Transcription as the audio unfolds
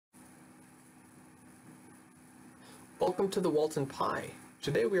Welcome to the Walton Pi.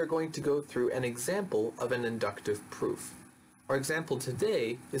 Today we are going to go through an example of an inductive proof. Our example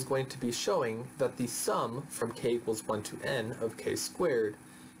today is going to be showing that the sum from k equals 1 to n of k squared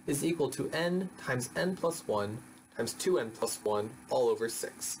is equal to n times n plus 1 times 2n plus 1 all over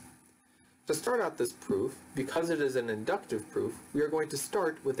 6. To start out this proof, because it is an inductive proof, we are going to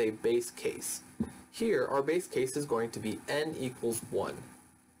start with a base case. Here, our base case is going to be n equals 1.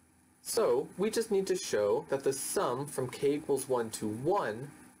 So, we just need to show that the sum from k equals 1 to 1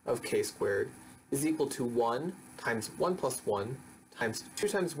 of k squared is equal to 1 times 1 plus 1 times 2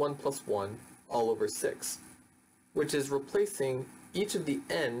 times 1 plus 1 all over 6, which is replacing each of the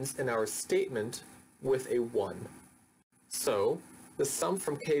n's in our statement with a 1. So, the sum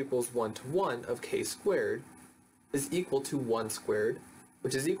from k equals 1 to 1 of k squared is equal to 1 squared,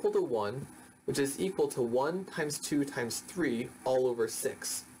 which is equal to 1, which is equal to 1 times 2 times 3 all over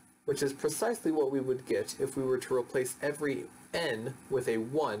 6. Which is precisely what we would get if we were to replace every n with a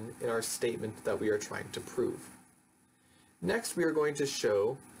 1 in our statement that we are trying to prove. Next, we are going to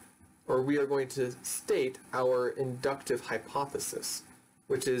show, or we are going to state our inductive hypothesis,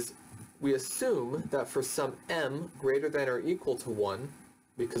 which is we assume that for some m greater than or equal to 1,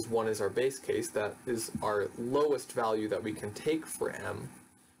 because 1 is our base case, that is our lowest value that we can take for m,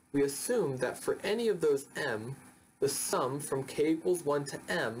 we assume that for any of those m, the sum from k equals 1 to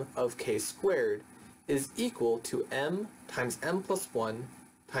m of k squared is equal to m times m plus 1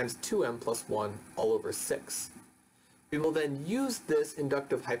 times 2m plus 1 all over 6. We will then use this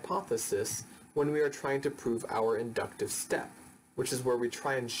inductive hypothesis when we are trying to prove our inductive step, which is where we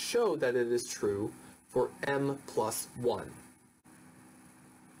try and show that it is true for m plus 1.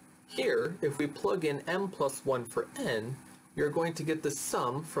 Here, if we plug in m plus 1 for n, we are going to get the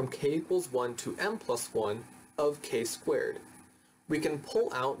sum from k equals 1 to m plus 1 of k squared. We can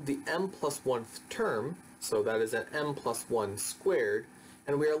pull out the m plus 1th term, so that is an m plus 1 squared,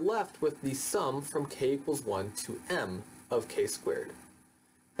 and we are left with the sum from k equals 1 to m of k squared.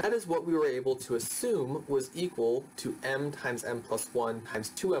 That is what we were able to assume was equal to m times m plus 1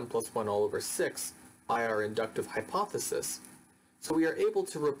 times 2m plus 1 all over 6 by our inductive hypothesis. So we are able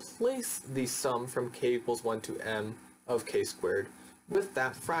to replace the sum from k equals 1 to m of k squared with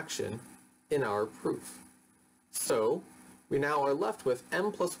that fraction in our proof. So, we now are left with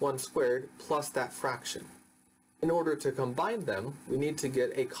m plus 1 squared plus that fraction. In order to combine them, we need to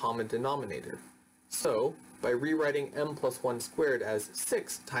get a common denominator. So, by rewriting m plus 1 squared as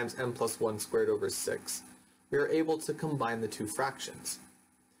 6 times m plus 1 squared over 6, we are able to combine the two fractions.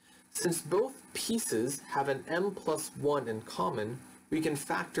 Since both pieces have an m plus 1 in common, we can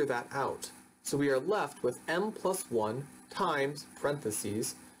factor that out. So we are left with m plus 1 times,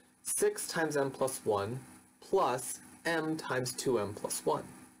 parentheses, 6 times m plus 1 plus m times 2m plus 1.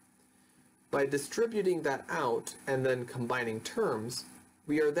 By distributing that out and then combining terms,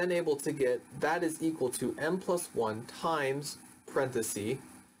 we are then able to get that is equal to m plus 1 times, parenthesis,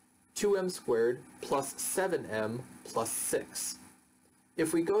 2m squared plus 7m plus 6.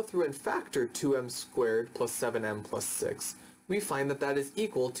 If we go through and factor 2m squared plus 7m plus 6, we find that that is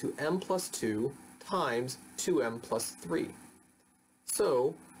equal to m plus 2 times 2m plus 3.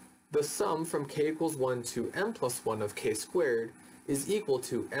 So, the sum from k equals 1 to m plus 1 of k squared is equal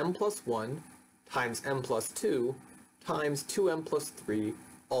to m plus 1 times m plus 2 times 2m plus 3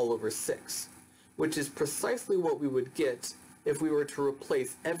 all over 6, which is precisely what we would get if we were to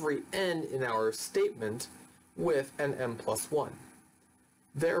replace every n in our statement with an m plus 1.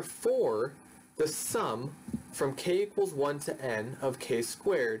 Therefore, the sum from k equals 1 to n of k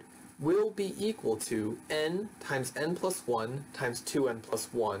squared will be equal to n times n plus 1 times 2n plus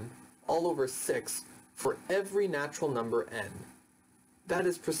 1 all over 6 for every natural number n. That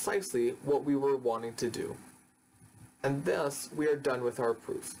is precisely what we were wanting to do. And thus, we are done with our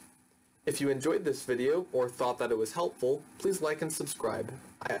proof. If you enjoyed this video or thought that it was helpful, please like and subscribe.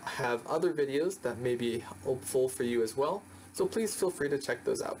 I have other videos that may be helpful for you as well, so please feel free to check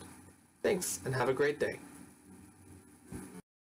those out. Thanks, and have a great day.